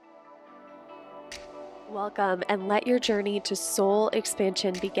Welcome and let your journey to soul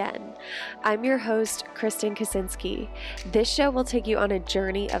expansion begin. I'm your host, Kristen Kaczynski. This show will take you on a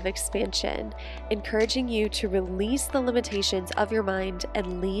journey of expansion, encouraging you to release the limitations of your mind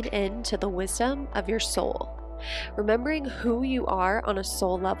and lean into the wisdom of your soul. Remembering who you are on a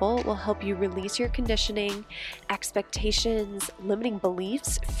soul level will help you release your conditioning, expectations, limiting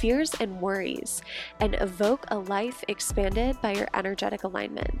beliefs, fears, and worries, and evoke a life expanded by your energetic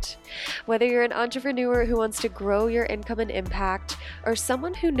alignment. Whether you're an entrepreneur who wants to grow your income and impact, or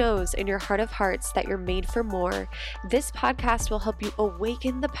someone who knows in your heart of hearts that you're made for more, this podcast will help you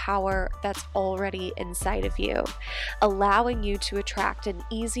awaken the power that's already inside of you, allowing you to attract an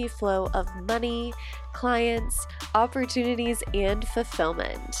easy flow of money, clients, opportunities, and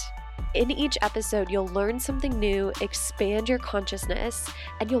fulfillment. In each episode, you'll learn something new, expand your consciousness,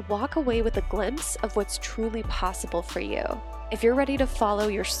 and you'll walk away with a glimpse of what's truly possible for you. If you're ready to follow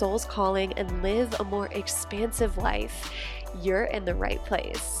your soul's calling and live a more expansive life, you're in the right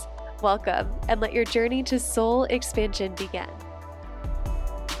place. Welcome, and let your journey to soul expansion begin.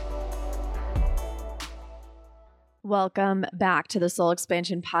 Welcome back to the Soul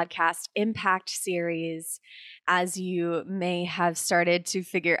Expansion Podcast Impact Series. As you may have started to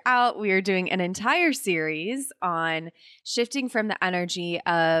figure out, we are doing an entire series on shifting from the energy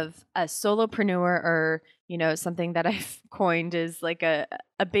of a solopreneur, or something that I've coined is like a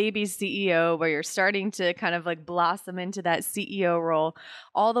baby CEO, where you're starting to kind of like blossom into that CEO role,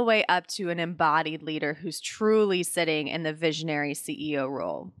 all the way up to an embodied leader who's truly sitting in the visionary CEO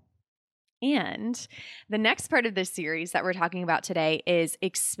role. And the next part of this series that we're talking about today is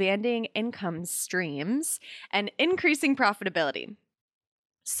expanding income streams and increasing profitability.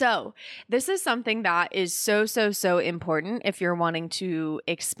 So this is something that is so important if you're wanting to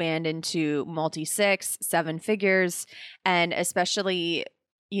expand into multi-6, 7 figures, and especially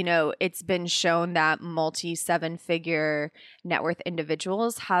it's been shown that multi-7-figure net worth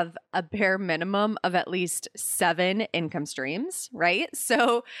individuals have a bare minimum of at least 7 income streams, right?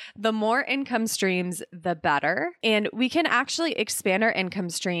 So the more income streams, the better. And we can actually expand our income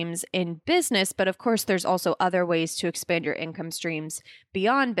streams in business, but of course, there's also other ways to expand your income streams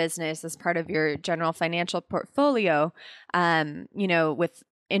beyond business as part of your general financial portfolio, with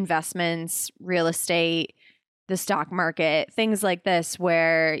investments, real estate, the stock market, things like this,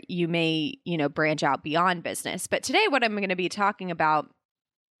 where you may, branch out beyond business. But today, what I'm going to be talking about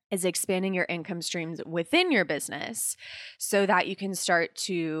is expanding your income streams within your business so that you can start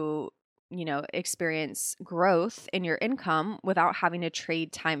to, experience growth in your income without having to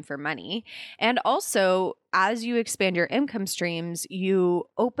trade time for money. And also, as you expand your income streams, you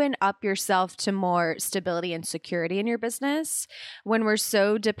open up yourself to more stability and security in your business. When we're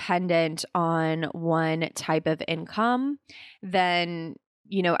so dependent on one type of income, then,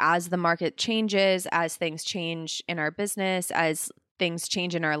 as the market changes, as things change in our business, as things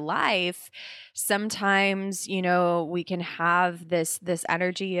change in our life, sometimes, we can have this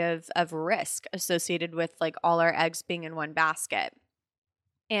energy of risk associated with like all our eggs being in one basket.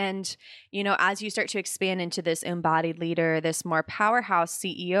 And, as you start to expand into this embodied leader, this more powerhouse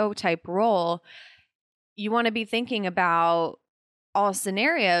CEO type role, you want to be thinking about all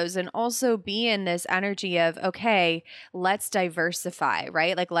scenarios and also be in this energy of, okay, let's diversify,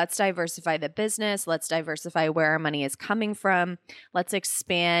 right? Like, let's diversify the business. Let's diversify where our money is coming from. Let's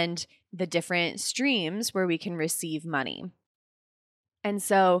expand the different streams where we can receive money. And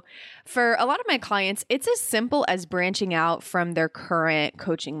so for a lot of my clients, it's as simple as branching out from their current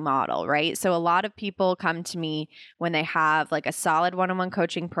coaching model, right? So a lot of people come to me when they have like a solid one-on-one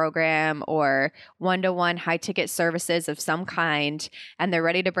coaching program or one-to-one high ticket services of some kind, and they're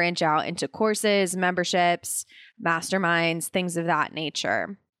ready to branch out into courses, memberships, masterminds, things of that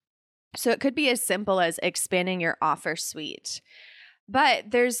nature. So it could be as simple as expanding your offer suite.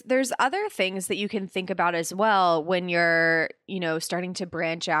 But there's other things that you can think about as well when you're, starting to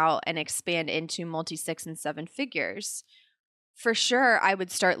branch out and expand into multi-6 and 7 figures. For sure, I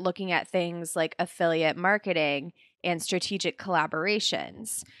would start looking at things like affiliate marketing and strategic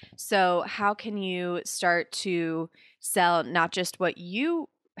collaborations. So how can you start to sell not just what you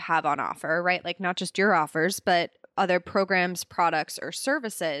have on offer, right? Like not just your offers, but other programs, products, or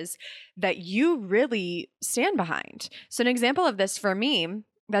services that you really stand behind. So an example of this for me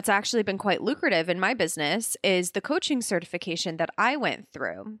that's actually been quite lucrative in my business is the coaching certification that I went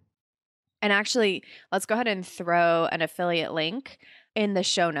through. And actually, let's go ahead and throw an affiliate link in the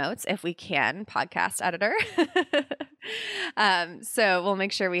show notes if we can, podcast editor. So we'll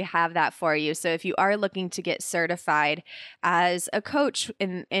make sure we have that for you. So if you are looking to get certified as a coach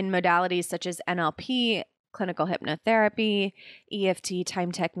in modalities such as NLP, clinical hypnotherapy, EFT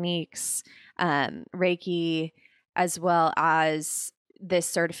time techniques, Reiki, as well as this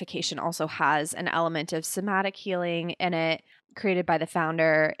certification also has an element of somatic healing in it, created by the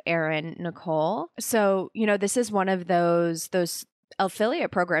founder, Erin Nicole. So, this is one of those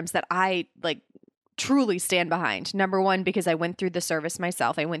affiliate programs that I truly stand behind. Number one, because I went through the service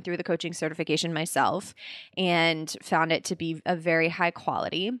myself. I went through the coaching certification myself and found it to be a very high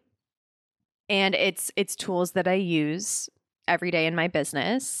quality. And it's tools that I use every day in my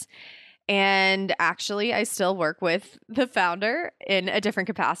business. And actually, I still work with the founder in a different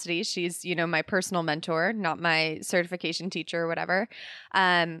capacity. She's, my personal mentor, not my certification teacher or whatever.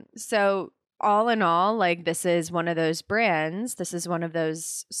 So all in all, this is one of those brands, this is one of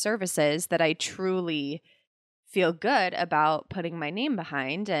those services that I truly feel good about putting my name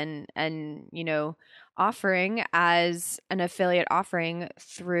behind and offering as an affiliate offering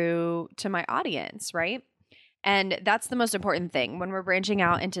through to my audience, right? And that's the most important thing. When we're branching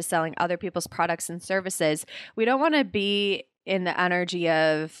out into selling other people's products and services, we don't want to be in the energy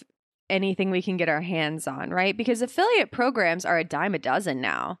of anything we can get our hands on, right? Because affiliate programs are a dime a dozen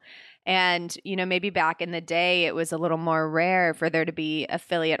now. And, maybe back in the day, it was a little more rare for there to be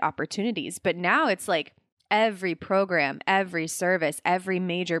affiliate opportunities. But now it's every program, every service, every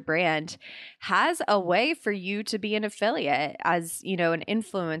major brand has a way for you to be an affiliate as, an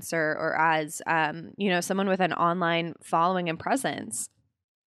influencer or as, someone with an online following and presence.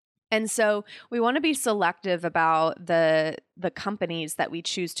 And so we want to be selective about the companies that we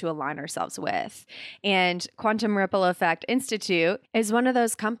choose to align ourselves with. And Quantum Ripple Effect Institute is one of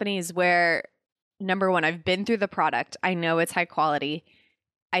those companies where, number one, I've been through the product. I know it's high quality.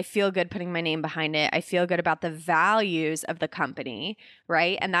 I feel good putting my name behind it. I feel good about the values of the company,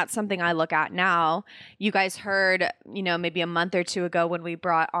 right? And that's something I look at now. You guys heard, maybe a month or two ago when we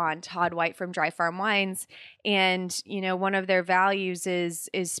brought on Todd White from Dry Farm Wines. And, one of their values is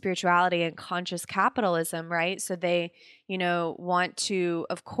spirituality and conscious capitalism, right? So they, want to,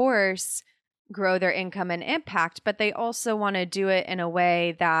 of course, grow their income and impact, but they also want to do it in a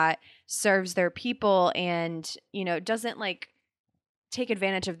way that serves their people and, doesn't take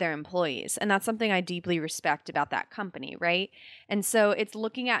advantage of their employees. And that's something I deeply respect about that company, right? And so it's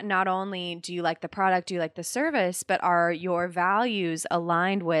looking at not only do you like the product, do you like the service, but are your values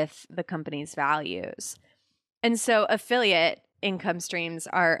aligned with the company's values? And so affiliate income streams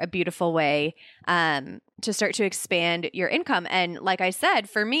are a beautiful way to start to expand your income. And like I said,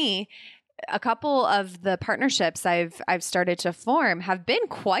 for me, a couple of the partnerships I've started to form have been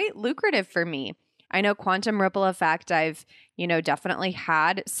quite lucrative for me. I know Quantum Ripple Effect, I've, definitely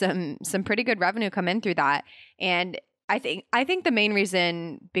had some pretty good revenue come in through that. And I think the main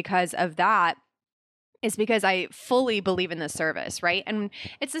reason because of that is because I fully believe in the service, right? And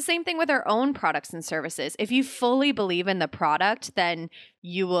it's the same thing with our own products and services. If you fully believe in the product, then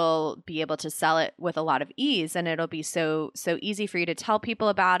you will be able to sell it with a lot of ease, and it'll be so easy for you to tell people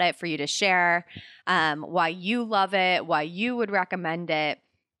about it, for you to share why you love it, why you would recommend it.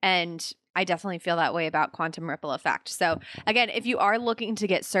 And I definitely feel that way about Quantum Ripple Effect. So again, if you are looking to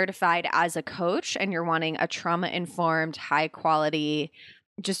get certified as a coach and you're wanting a trauma-informed, high quality,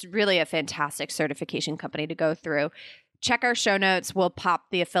 just really a fantastic certification company to go through, check our show notes. We'll pop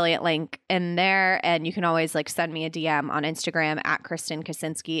the affiliate link in there, and you can always send me a DM on Instagram at Kristen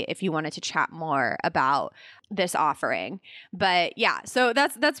Kaczynski if you wanted to chat more about this offering. But yeah, so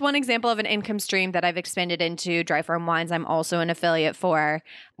that's one example of an income stream that I've expanded into. Dry Farm Wines, I'm also an affiliate for.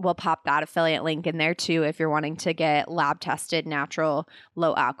 We'll pop that affiliate link in there too if you're wanting to get lab tested, natural,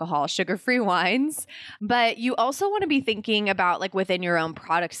 low alcohol, sugar-free wines. But you also want to be thinking about within your own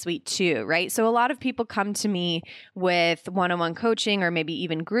product suite too, right? So a lot of people come to me with one-on-one coaching or maybe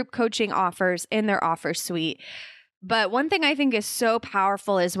even group coaching offers in their offer suite. But one thing I think is so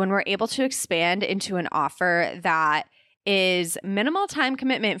powerful is when we're able to expand into an offer that is minimal time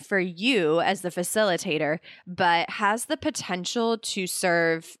commitment for you as the facilitator, but has the potential to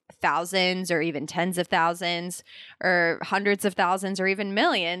serve thousands or even tens of thousands or hundreds of thousands or even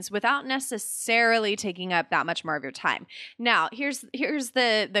millions without necessarily taking up that much more of your time. Now, here's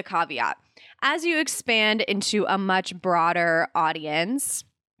the caveat. As you expand into a much broader audience,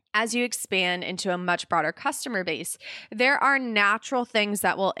 as you expand into a much broader customer base, there are natural things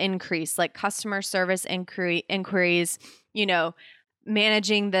that will increase, like customer service inquiries,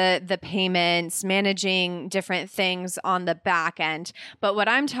 managing the payments, managing different things on the back end. But what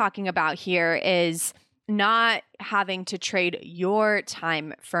I'm talking about here is not having to trade your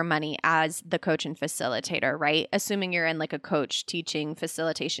time for money as the coach and facilitator, right? Assuming you're in a coach, teaching,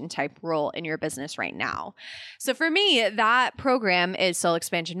 facilitation type role in your business right now. So for me, that program is Soul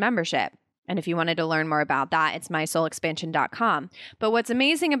Expansion Membership. And if you wanted to learn more about that, it's mysoulexpansion.com. But what's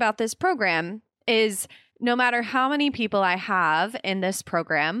amazing about this program is no matter how many people I have in this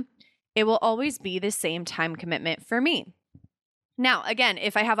program, it will always be the same time commitment for me. Now, again,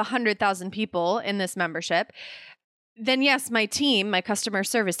 if I have 100,000 people in this membership, then yes, my team, my customer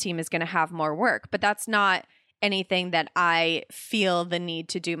service team is going to have more work, but that's not anything that I feel the need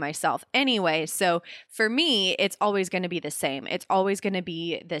to do myself anyway. So for me, it's always going to be the same. It's always going to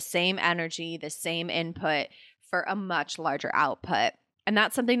be the same energy, the same input for a much larger output. And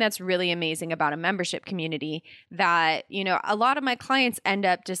that's something that's really amazing about a membership community that, a lot of my clients end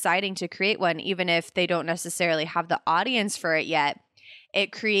up deciding to create one, even if they don't necessarily have the audience for it yet.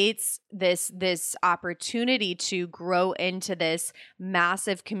 It creates this opportunity to grow into this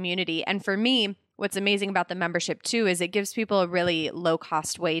massive community. And for me, what's amazing about the membership too is it gives people a really low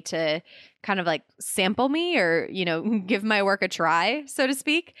cost way to kind of like sample me or, give my work a try, so to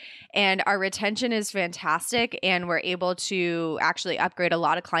speak. And our retention is fantastic. And we're able to actually upgrade a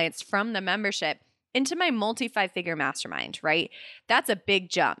lot of clients from the membership into my multi-5-figure mastermind, right? That's a big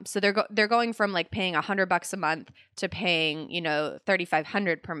jump. So they're going from like paying $100 a month to paying,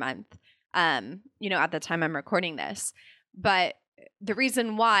 $3,500 per month, at the time I'm recording this. But the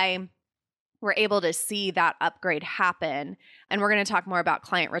reason why we're able to see that upgrade happen, and we're going to talk more about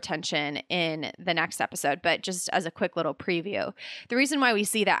client retention in the next episode, but just as a quick little preview, the reason why we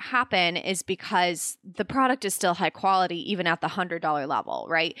see that happen is because the product is still high quality, even at the $100 level,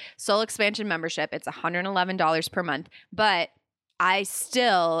 right? Soul Expansion membership, it's $111 per month, but I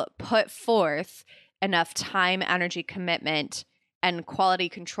still put forth enough time, energy, commitment, and quality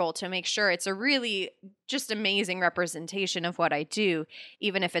control to make sure it's a really just amazing representation of what I do,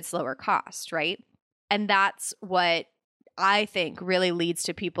 even if it's lower cost, right? And that's what I think really leads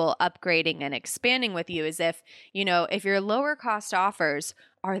to people upgrading and expanding with you is if your lower cost offers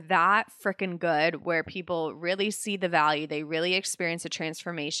are that freaking good where people really see the value, they really experience a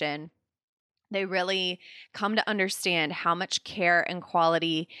transformation, they really come to understand how much care and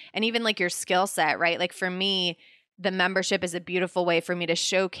quality and even like your skill set, right? Like for me, the membership is a beautiful way for me to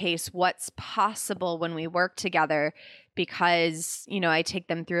showcase what's possible when we work together because, I take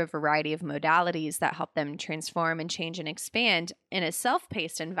them through a variety of modalities that help them transform and change and expand in a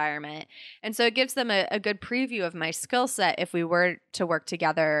self-paced environment. And so it gives them a good preview of my skill set if we were to work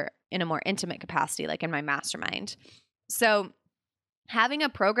together in a more intimate capacity, like in my mastermind. So having a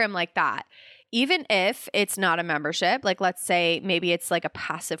program like that, even if it's not a membership, like let's say maybe it's like a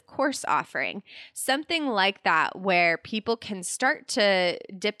passive course offering, something like that where people can start to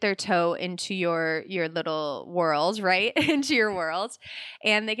dip their toe into your little world, right? Into your world,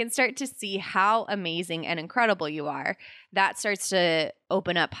 and they can start to see how amazing and incredible you are. That starts to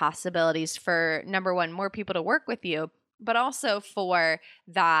open up possibilities for, number one, more people to work with you, but also for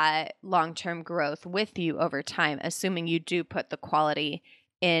that long-term growth with you over time, assuming you do put the quality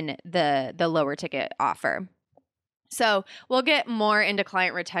in the lower ticket offer. So we'll get more into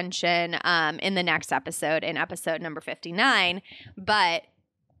client retention in the next episode, in episode number 59. But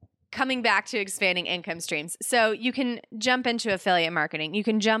coming back to expanding income streams. So you can jump into affiliate marketing. You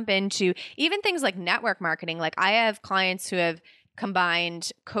can jump into even things like network marketing. Like I have clients who have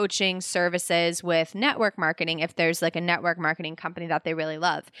combined coaching services with network marketing if there's like a network marketing company that they really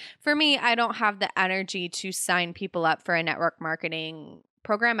love. For me, I don't have the energy to sign people up for a network marketing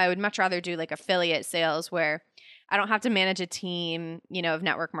program. I would much rather do like affiliate sales where I don't have to manage a team, of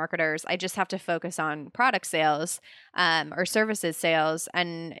network marketers. I just have to focus on product sales or services sales,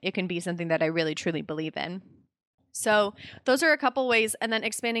 and it can be something that I really truly believe in. So those are a couple ways, and then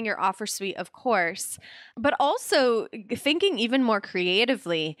expanding your offer suite, of course, but also thinking even more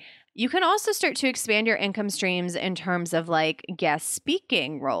creatively. You can also start to expand your income streams in terms of like guest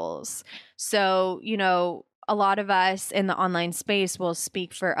speaking roles. So, a lot of us in the online space will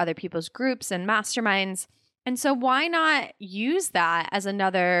speak for other people's groups and masterminds. And so why not use that as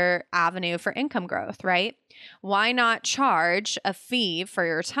another avenue for income growth, right? Why not charge a fee for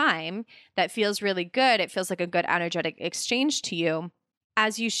your time that feels really good? It feels like a good energetic exchange to you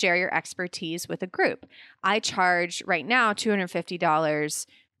as you share your expertise with a group. I charge right now $250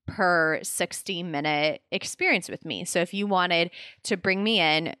 per 60-minute experience with me. So if you wanted to bring me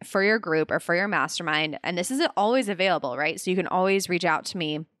in for your group or for your mastermind, and this is always available, right? So you can always reach out to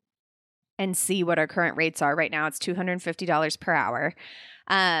me and see what our current rates are. Right now, it's $250 per hour.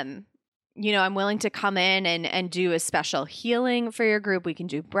 I'm willing to come in and do a special healing for your group. We can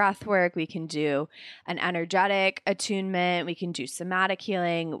do breath work. We can do an energetic attunement. We can do somatic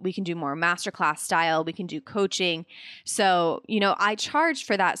healing. We can do more masterclass style. We can do coaching. So, I charge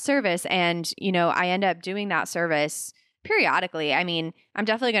for that service, and, I end up doing that service periodically. I mean, I'm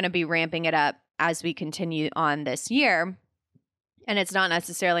definitely going to be ramping it up as we continue on this year. And it's not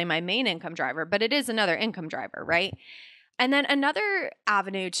necessarily my main income driver, but it is another income driver, right? And then another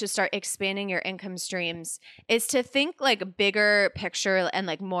avenue to start expanding your income streams is to think like a bigger picture and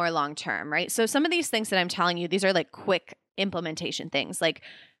like more long term, right? So some of these things that I'm telling you, these are like quick implementation things, like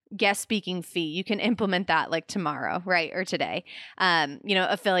guest speaking fee. You can implement that like tomorrow, right? Or today.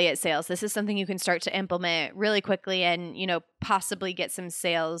 Affiliate sales. This is something you can start to implement really quickly and, possibly get some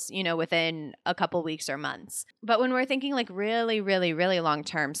sales, within a couple weeks or months. But when we're thinking like really, really, really long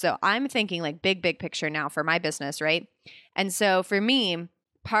term, so I'm thinking like big picture now for my business, right? And so for me,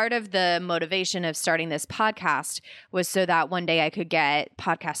 part of the motivation of starting this podcast was so that one day I could get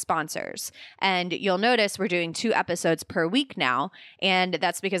podcast sponsors. And you'll notice we're doing 2 episodes per week now. And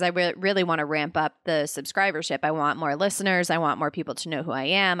that's because I really want to ramp up the subscribership. I want more listeners. I want more people to know who I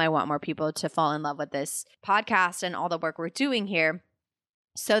am. I want more people to fall in love with this podcast and all the work we're doing here,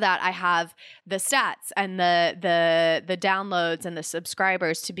 so that I have the stats and the downloads and the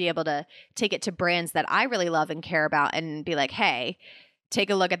subscribers to be able to take it to brands that I really love and care about and be like, hey, take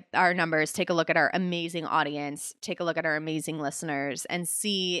a look at our numbers, take a look at our amazing audience, take a look at our amazing listeners, and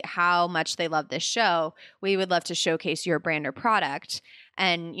see how much they love this show. We would love to showcase your brand or product.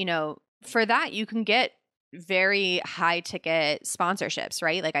 And, for that, you can get very high ticket sponsorships,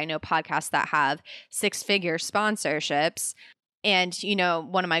 right? Like I know podcasts that have 6-figure sponsorships. And,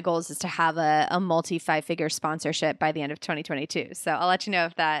 one of my goals is to have a multi 5-figure sponsorship by the end of 2022. So I'll let you know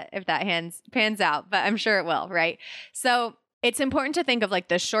if that pans out, but I'm sure it will, right? So it's important to think of like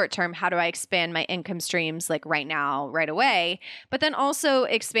the short term, how do I expand my income streams like right now, right away, but then also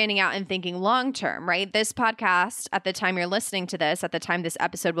expanding out and thinking long term, right? This podcast, at the time you're listening to this, at the time this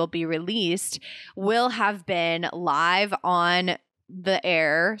episode will be released, will have been live on the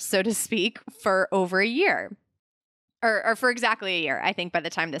air, so to speak, for over a year. Or for exactly a year, I think, by the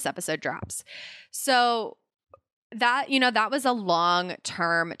time this episode drops. So that was a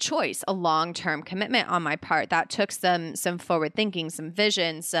long-term choice, a long-term commitment on my part. That took some forward thinking, some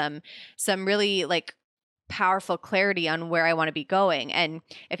vision, some really like powerful clarity on where I want to be going. And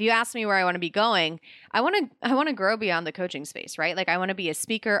if you ask me where I want to be going, I want to grow beyond the coaching space, right? Like I want to be a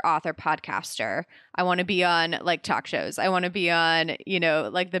speaker, author, podcaster. I want to be on like talk shows. I want to be on,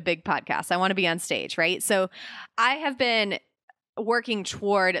 like the big podcasts. I want to be on stage, right? So I have been working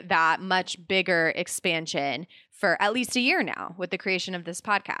toward that much bigger expansion for at least a year now with the creation of this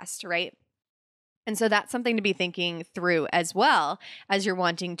podcast, right? And so that's something to be thinking through as well as you're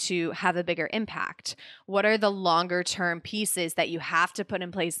wanting to have a bigger impact. What are the longer term pieces that you have to put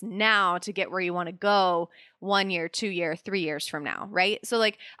in place now to get where you want to go 1 year, 2 year, 3 years from now, right? So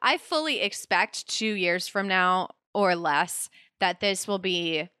like I fully expect 2 years from now or less that this will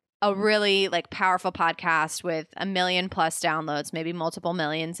be a really like powerful podcast with 1 million+ downloads, maybe multiple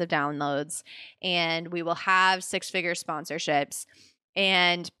millions of downloads. And we will have 6-figure sponsorships.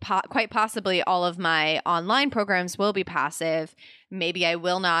 And quite possibly all of my online programs will be passive. Maybe I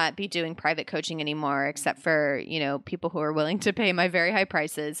will not be doing private coaching anymore, except for, people who are willing to pay my very high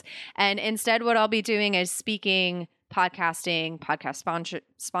prices. And instead, what I'll be doing is speaking, podcasting, podcast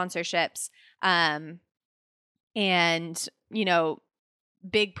sponsorships, and,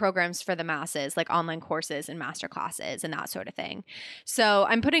 big programs for the masses, like online courses and master classes and that sort of thing. So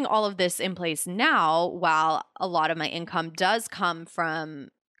I'm putting all of this in place now while a lot of my income does come from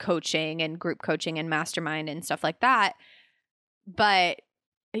coaching and group coaching and mastermind and stuff like that. But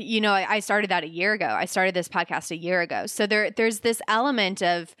I started that a year ago. I started this podcast a year ago. So there's this element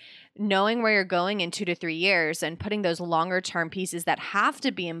of knowing where you're going in 2 to 3 years and putting those longer term pieces that have to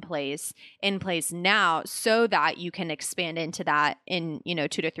be in place now so that you can expand into that in, 2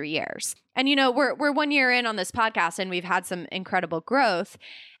 to 3 years. And, we're 1 year in on this podcast and we've had some incredible growth,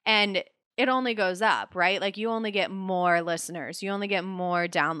 and it only goes up, right? Like you only get more listeners, you only get more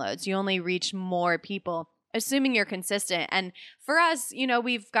downloads, you only reach more people, assuming you're consistent. And for us,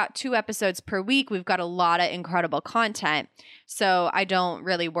 we've got 2 episodes per week. We've got a lot of incredible content. So I don't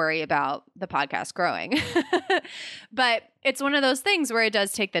really worry about the podcast growing. But it's one of those things where it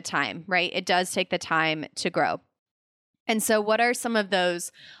does take the time, right? It does take the time to grow. And so what are some of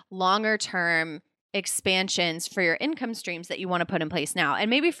those longer term expansions for your income streams that you want to put in place now? And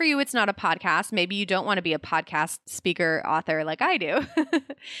maybe for you, it's not a podcast. Maybe you don't want to be a podcast speaker, author like I do,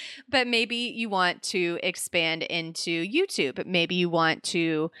 but maybe you want to expand into YouTube. Maybe you want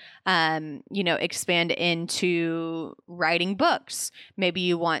to, expand into writing books. Maybe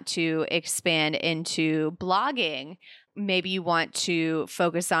you want to expand into blogging. Maybe you want to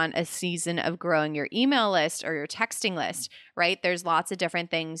focus on a season of growing your email list or your texting list, right? There's lots of different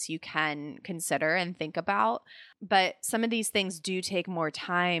things you can consider and think about, but some of these things do take more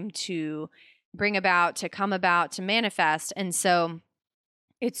time to bring about, to come about, to manifest. And so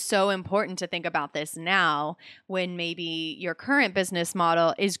it's so important to think about this now when maybe your current business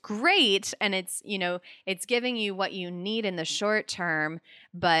model is great and it's, it's giving you what you need in the short term,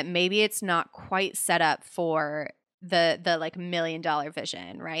 but maybe it's not quite set up for the like $1 million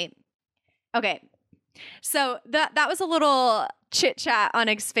vision, right? Okay. So that was a little chit chat on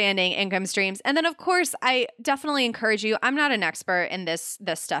expanding income streams. And then of course, I definitely encourage you. I'm not an expert in this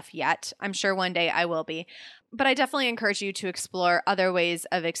stuff yet. I'm sure one day I will be. But I definitely encourage you to explore other ways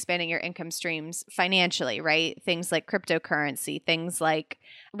of expanding your income streams financially, right? Things like cryptocurrency, things like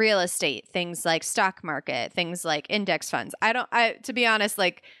real estate, things like stock market, things like index funds. To be honest,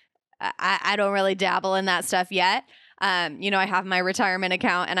 like I don't really dabble in that stuff yet. I have my retirement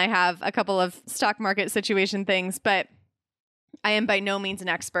account and I have a couple of stock market situation things, but I am by no means an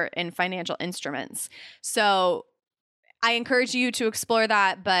expert in financial instruments. So I encourage you to explore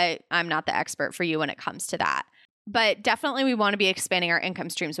that, but I'm not the expert for you when it comes to that. But definitely we want to be expanding our income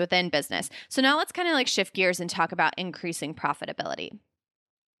streams within business. So now let's kind of like shift gears and talk about increasing profitability.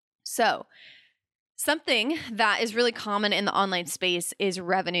 So something that is really common in the online space is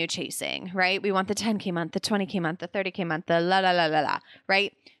revenue chasing, right? We want the 10K month, the 20K month, the 30K month, the la la la la la,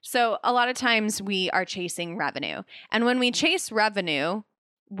 right? So a lot of times we are chasing revenue. And when we chase revenue,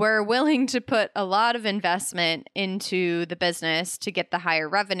 we're willing to put a lot of investment into the business to get the higher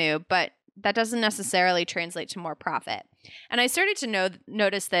revenue, but that doesn't necessarily translate to more profit. And I started to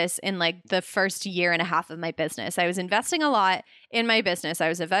notice this in like the first year and a half of my business. I was investing a lot in my business. I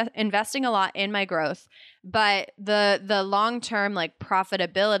was investing a lot in my growth, but the long-term like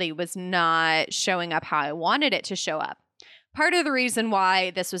profitability was not showing up how I wanted it to show up. Part of the reason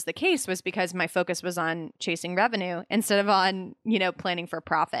why this was the case was because my focus was on chasing revenue instead of on, planning for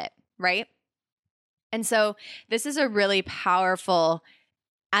profit, right? And so this is a really powerful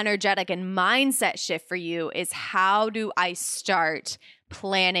energetic and mindset shift for you is how do I start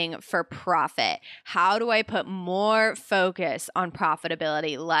planning for profit? How do I put more focus on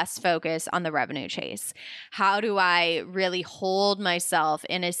profitability, less focus on the revenue chase? How do I really hold myself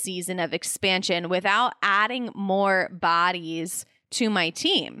in a season of expansion without adding more bodies to my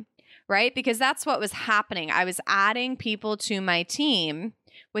team, right? Because that's what was happening. I was adding people to my team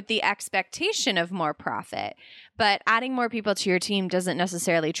with the expectation of more profit. But adding more people to your team doesn't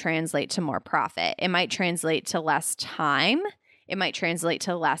necessarily translate to more profit. It might translate to less time. It might translate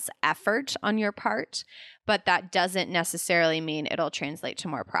to less effort on your part, but that doesn't necessarily mean it'll translate to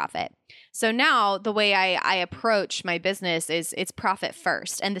more profit. So now the way I approach my business is it's profit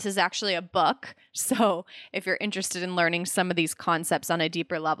first. And this is actually a book. So if you're interested in learning some of these concepts on a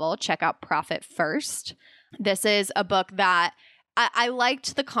deeper level, check out Profit First. This is a book that I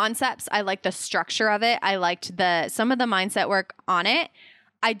liked the concepts. I liked the structure of it. I liked some of the mindset work on it.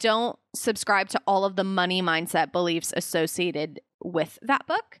 I don't subscribe to all of the money mindset beliefs associated with that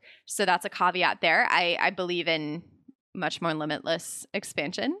book. So that's a caveat there. I believe in much more limitless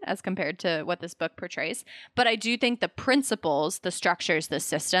expansion as compared to what this book portrays. But I do think the principles, the structures, the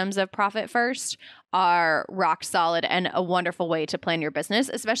systems of Profit First are rock solid and a wonderful way to plan your business,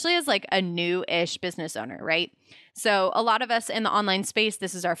 especially as like a new-ish business owner, right? So a lot of us in the online space,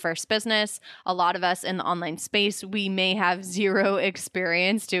 this is our first business. A lot of us in the online space, we may have zero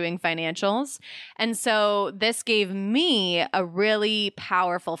experience doing financials. And so this gave me a really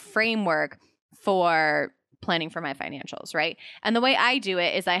powerful framework for planning for my financials, right? And the way I do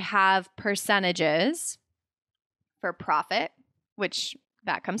it is I have percentages for profit, which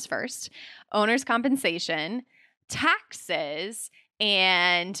that comes first, owner's compensation, taxes,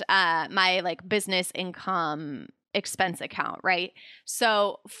 and my like business income expense account, right?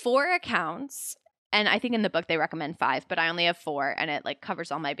 So 4 accounts, and I think in the book they recommend 5, but I only have 4 and it like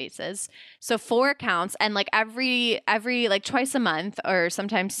covers all my bases. So 4 accounts, and like every like twice a month or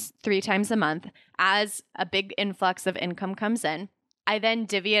sometimes 3 times a month, as a big influx of income comes in, I then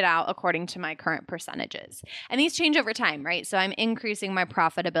divvy it out according to my current percentages. And these change over time, right? So I'm increasing my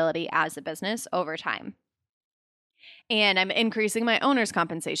profitability as a business over time. And I'm increasing my owner's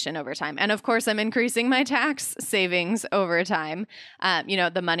compensation over time. And of course, I'm increasing my tax savings over time,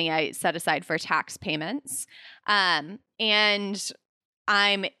 the money I set aside for tax payments. And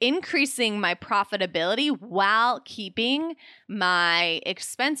I'm increasing my profitability while keeping my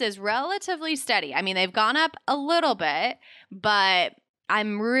expenses relatively steady. I mean, they've gone up a little bit, but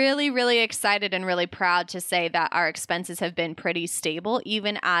I'm really, really excited and really proud to say that our expenses have been pretty stable,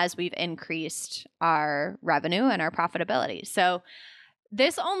 even as we've increased our revenue and our profitability. So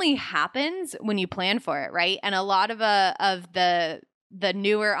this only happens when you plan for it, right? And a lot of the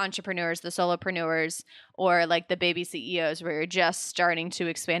newer entrepreneurs, the solopreneurs, or like the baby CEOs where you're just starting to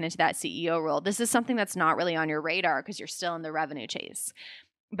expand into that CEO role, this is something that's not really on your radar because you're still in the revenue chase.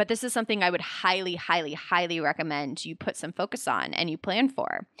 But this is something I would highly, highly, highly recommend you put some focus on and you plan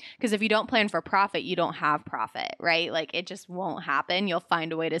for. Because if you don't plan for profit, you don't have profit, right? Like it just won't happen. You'll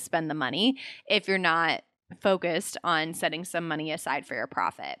find a way to spend the money if you're not focused on setting some money aside for your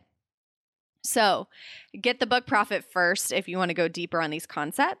profit. So get the book Profit first if you want to go deeper on these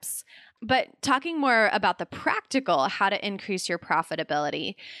concepts. But talking more about the practical, how to increase your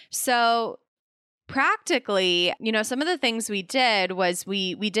profitability. So practically, some of the things we did was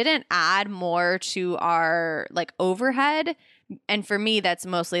we didn't add more to our like overhead. And for me, that's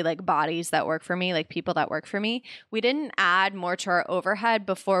mostly like bodies that work for me, like people that work for me. We didn't add more to our overhead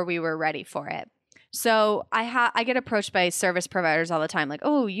before we were ready for it. So I get approached by service providers all the time, like,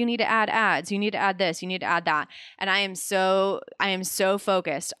 oh, you need to add ads, you need to add this, you need to add that. And I am so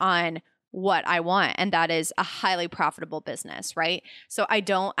focused on what I want, and that is a highly profitable business, right? So I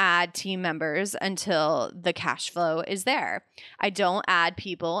don't add team members until the cash flow is there. I don't add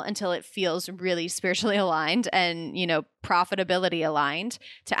people until it feels really spiritually aligned and, profitability aligned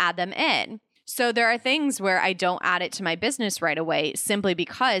to add them in. So there are things where I don't add it to my business right away simply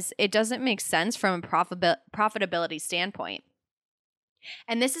because it doesn't make sense from a profitability standpoint.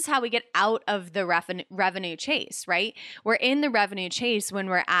 And this is how we get out of the revenue chase, right? We're in the revenue chase when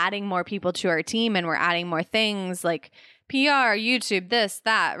we're adding more people to our team and we're adding more things like PR, YouTube, this,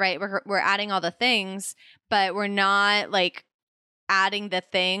 that, right? We're adding all the things, but we're not like adding the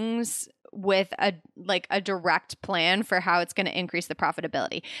things with a direct plan for how it's going to increase the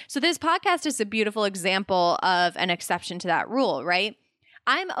profitability. So this podcast is a beautiful example of an exception to that rule, right?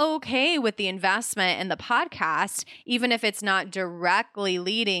 I'm okay with the investment in the podcast, even if it's not directly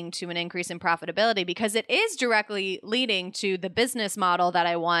leading to an increase in profitability, because it is directly leading to the business model that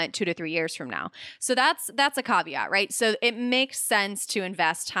I want 2 to 3 years from now. So that's a caveat, right? So it makes sense to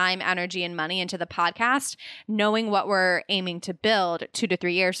invest time, energy, and money into the podcast, knowing what we're aiming to build 2 to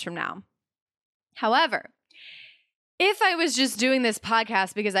 3 years from now. However, if I was just doing this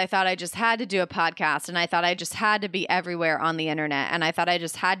podcast because I thought I just had to do a podcast and I thought I just had to be everywhere on the internet and I thought I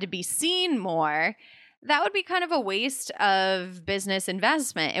just had to be seen more, that would be kind of a waste of business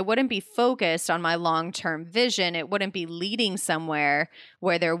investment. It wouldn't be focused on my long-term vision. It wouldn't be leading somewhere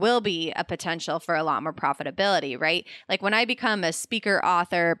where there will be a potential for a lot more profitability, right? Like when I become a speaker,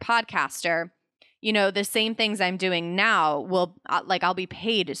 author, podcaster, the same things I'm doing now will I'll be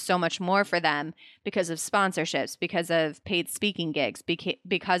paid so much more for them because of sponsorships, because of paid speaking gigs,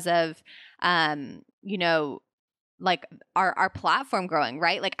 because of, like our platform growing,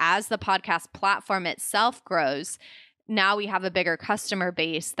 right? Like as the podcast platform itself grows, now we have a bigger customer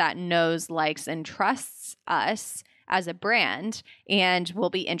base that knows, likes, and trusts us as a brand and will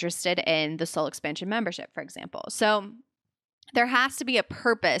be interested in the Soul Expansion membership, for example. So there has to be a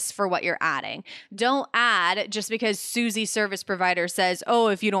purpose for what you're adding. Don't add just because Susie service provider says, oh,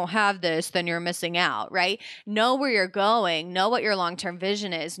 if you don't have this, then you're missing out, right? Know where you're going, know what your long-term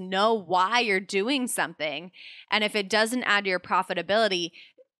vision is, know why you're doing something. And if it doesn't add to your profitability,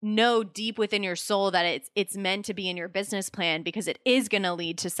 know deep within your soul that it's meant to be in your business plan because it is going to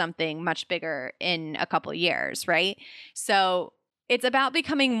lead to something much bigger in a couple of years, right? So it's about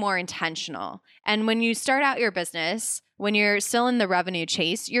becoming more intentional. And when you start out your business, when you're still in the revenue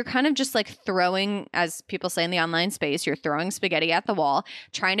chase, you're kind of just like throwing, as people say in the online space, you're throwing spaghetti at the wall,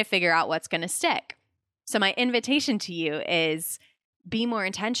 trying to figure out what's going to stick. So my invitation to you is be more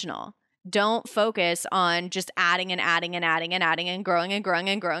intentional. Don't focus on just adding and adding and adding and adding and growing and growing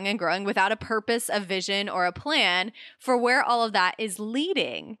and growing and growing without a purpose, a vision, or a plan for where all of that is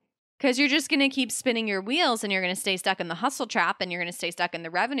leading. Because you're just going to keep spinning your wheels and you're going to stay stuck in the hustle trap and you're going to stay stuck in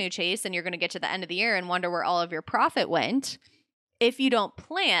the revenue chase and you're going to get to the end of the year and wonder where all of your profit went. If you don't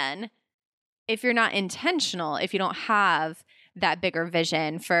plan, if you're not intentional, if you don't have that bigger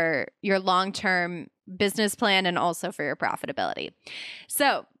vision for your long-term business plan and also for your profitability.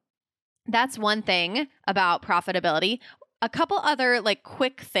 So that's one thing about profitability. A couple other like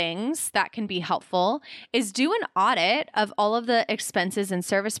quick things that can be helpful is do an audit of all of the expenses and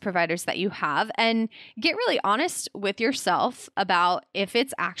service providers that you have and get really honest with yourself about if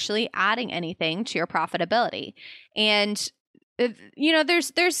it's actually adding anything to your profitability. And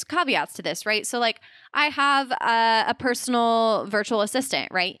there's caveats to this, right? So like I have a personal virtual assistant,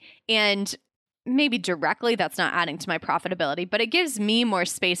 right? And maybe directly that's not adding to my profitability, but it gives me more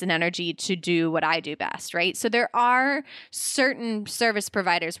space and energy to do what I do best, right? So there are certain service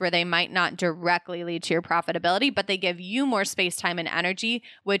providers where they might not directly lead to your profitability, but they give you more space, time, and energy,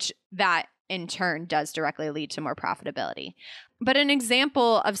 which that in turn does directly lead to more profitability. But an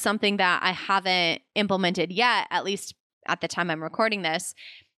example of something that I haven't implemented yet, at least at the time I'm recording this,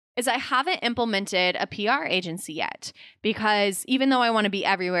 is I haven't implemented a PR agency yet, because even though I want to be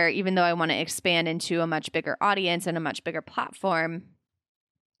everywhere, even though I want to expand into a much bigger audience and a much bigger platform,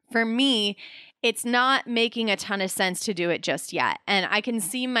 for me, it's not making a ton of sense to do it just yet. And I can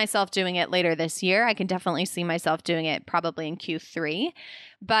see myself doing it later this year. I can definitely see myself doing it probably in Q3.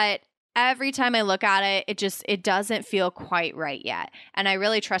 But every time I look at it, it doesn't feel quite right yet. And I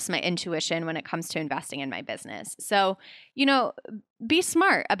really trust my intuition when it comes to investing in my business. So, be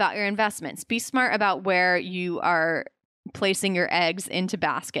smart about your investments. Be smart about where you are placing your eggs into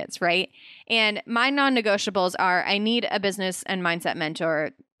baskets, right? And my non-negotiables are, I need a business and mindset mentor.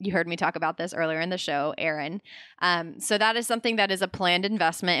 You heard me talk about this earlier in the show, Erin. So that is something that is a planned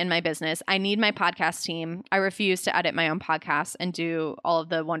investment in my business. I need my podcast team. I refuse to edit my own podcast and do all of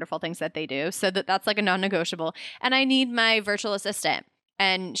the wonderful things that they do. So that's like a non-negotiable. And I need my virtual assistant.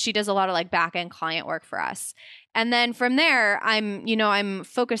 And she does a lot of like back-end client work for us. And then from there, I'm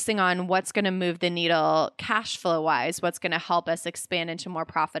focusing on what's going to move the needle cash flow wise, what's going to help us expand into more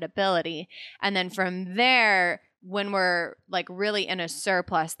profitability. And then from there, when we're like really in a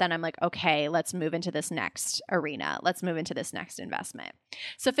surplus, then I'm like, okay, let's move into this next arena. Let's move into this next investment.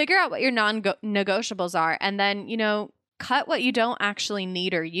 So figure out what your non-negotiables are, and then, cut what you don't actually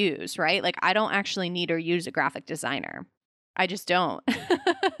need or use, right? Like I don't actually need or use a graphic designer. I just don't.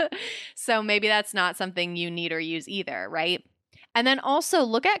 So maybe that's not something you need or use either, right? And then also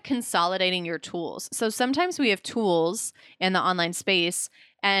look at consolidating your tools. So sometimes we have tools in the online space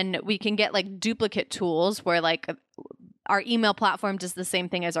and we can get like duplicate tools where like our email platform does the same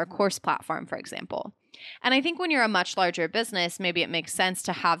thing as our course platform, for example. And I think when you're a much larger business, maybe it makes sense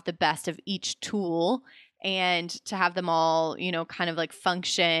to have the best of each tool and to have them all, kind of like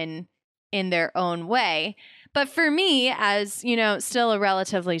function in their own way. But for me, as, still a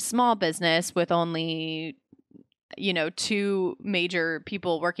relatively small business with only, 2 major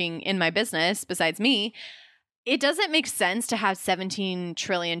people working in my business besides me, it doesn't make sense to have 17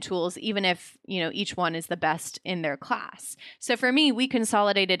 trillion tools, even if, each one is the best in their class. So for me, we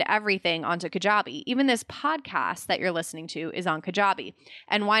consolidated everything onto Kajabi. Even this podcast that you're listening to is on Kajabi.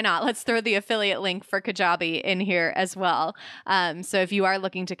 And why not? Let's throw the affiliate link for Kajabi in here as well. So if you are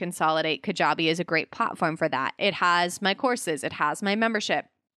looking to consolidate, Kajabi is a great platform for that. It has my courses. It has my membership.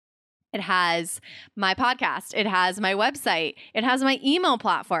 It has my podcast. It has my website. It has my email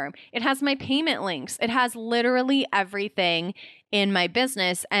platform. It has my payment links. It has literally everything in my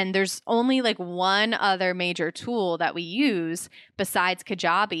business. And there's only like one other major tool that we use besides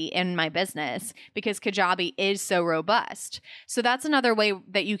Kajabi in my business, because Kajabi is so robust. So that's another way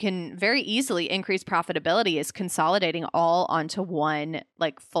that you can very easily increase profitability, is consolidating all onto one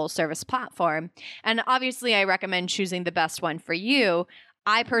like full service platform. And obviously I recommend choosing the best one for you.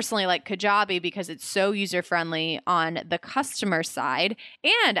 I personally like Kajabi because it's so user-friendly on the customer side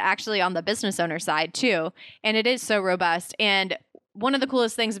and actually on the business owner side too. And it is so robust. And one of the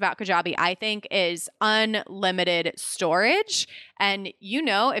coolest things about Kajabi, I think, is unlimited storage. And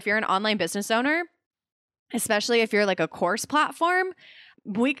if you're an online business owner, especially if you're like a course platform,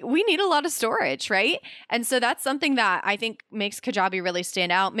 we need a lot of storage, right? And so that's something that I think makes Kajabi really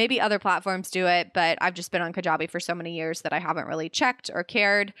stand out. Maybe other platforms do it, but I've just been on Kajabi for so many years that I haven't really checked or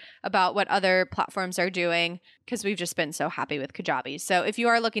cared about what other platforms are doing, because we've just been so happy with Kajabi. So if you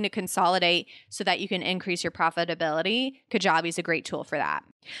are looking to consolidate so that you can increase your profitability, Kajabi is a great tool for that.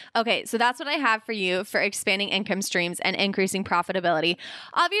 Okay, so that's what I have for you for expanding income streams and increasing profitability.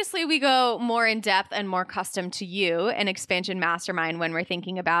 Obviously, we go more in depth and more custom to you in Expansion Mastermind when we're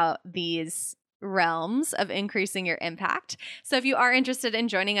thinking about these realms of increasing your impact. So if you are interested in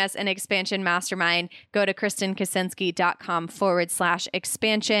joining us in Expansion Mastermind, go to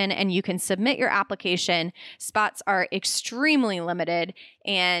KristenKaczynski.com/expansion and you can submit your application. Spots are extremely limited.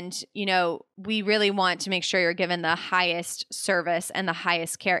 And, we really want to make sure you're given the highest service and the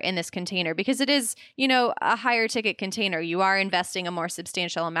highest care in this container, because it is, a higher ticket container. You are investing a more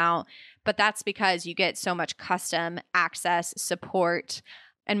substantial amount, but that's because you get so much custom access, support,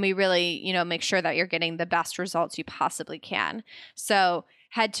 and we really, make sure that you're getting the best results you possibly can. So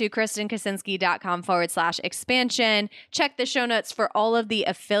head to KristenKaczynski.com/expansion. Check the show notes for all of the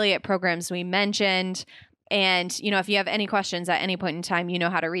affiliate programs we mentioned. And, if you have any questions at any point in time, you know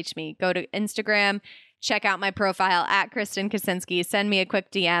how to reach me. Go to Instagram, check out my profile at Kristen Kaczynski. Send me a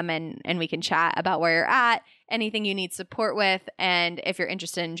quick DM and we can chat about where you're at, anything you need support with, and if you're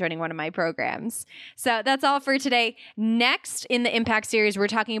interested in joining one of my programs. So that's all for today. Next in the Impact series, we're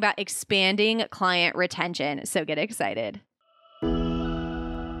talking about expanding client retention. So get excited.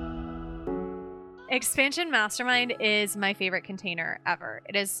 Expansion Mastermind is my favorite container ever.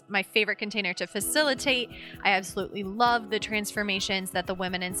 It is my favorite container to facilitate. I absolutely love the transformations that the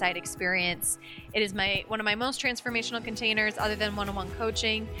women inside experience. It is one of my most transformational containers other than one-on-one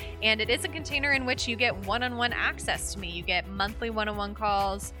coaching. And it is a container in which you get one-on-one access to me. You get monthly one-on-one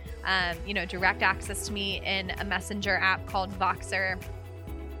calls, direct access to me in a messenger app called Voxer.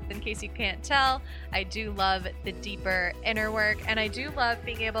 In case you can't tell, I do love the deeper inner work, and I do love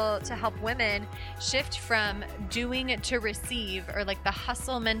being able to help women shift from doing to receive, or like the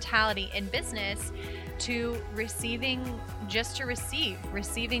hustle mentality in business, to receiving just to receive,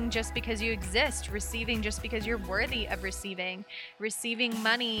 receiving just because you exist, receiving just because you're worthy of receiving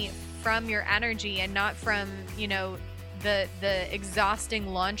money from your energy and not from, the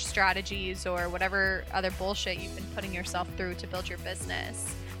exhausting launch strategies or whatever other bullshit you've been putting yourself through to build your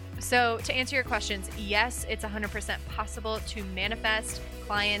business. So to answer your questions, yes, it's 100% possible to manifest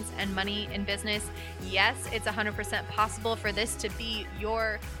clients and money in business. Yes, it's 100% possible for this to be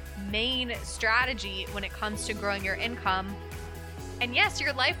your main strategy when it comes to growing your income. And yes,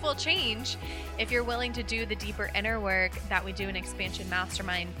 your life will change if you're willing to do the deeper inner work that we do in Expansion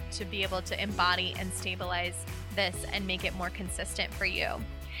Mastermind to be able to embody and stabilize this and make it more consistent for you.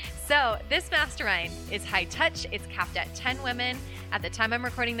 So this mastermind is high touch. It's capped at 10 women. At the time I'm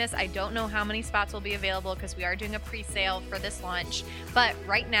recording this, I don't know how many spots will be available because we are doing a pre-sale for this launch. But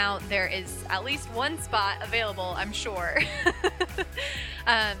right now there is at least one spot available, I'm sure,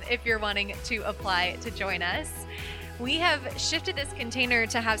 if you're wanting to apply to join us. We have shifted this container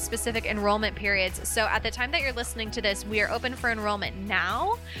to have specific enrollment periods. So at the time that you're listening to this, we are open for enrollment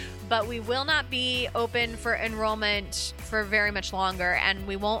now, but we will not be open for enrollment for very much longer, and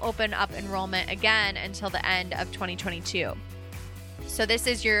we won't open up enrollment again until the end of 2022. So this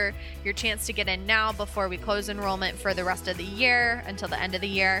is your chance to get in now before we close enrollment for the rest of the year until the end of the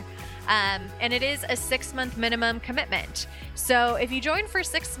year. And it is a 6-month minimum commitment. So if you join for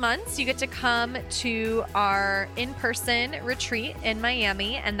 6 months, you get to come to our in-person retreat in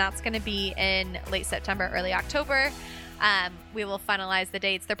Miami, and that's going to be in late September, early October. We will finalize the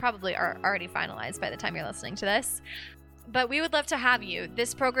dates. They probably are already finalized by the time you're listening to this. But we would love to have you.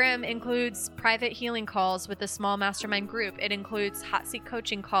 This program includes private healing calls with a small mastermind group. It includes hot seat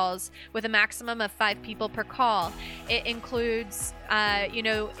coaching calls with a maximum of 5 people per call. It includes,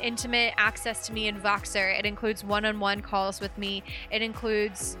 intimate access to me in Voxer. It includes one-on-one calls with me. It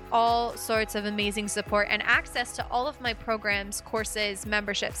includes all sorts of amazing support and access to all of my programs, courses,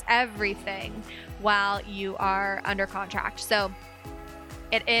 memberships, everything while you are under contract. So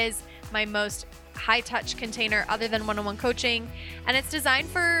it is my most high-touch container other than one-on-one coaching, and it's designed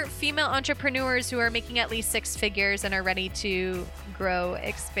for female entrepreneurs who are making at least 6 figures and are ready to grow,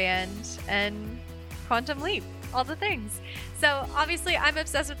 expand, and quantum leap, all the things. So obviously I'm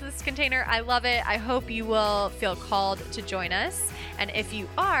obsessed with this container. I love it. I hope you will feel called to join us, and if you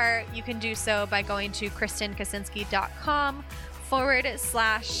are, you can do so by going to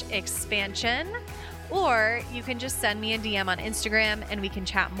KristenKaczynski.com/expansion. Or you can just send me a DM on Instagram and we can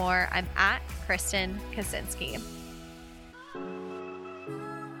chat more. I'm at Kristen Kaczynski.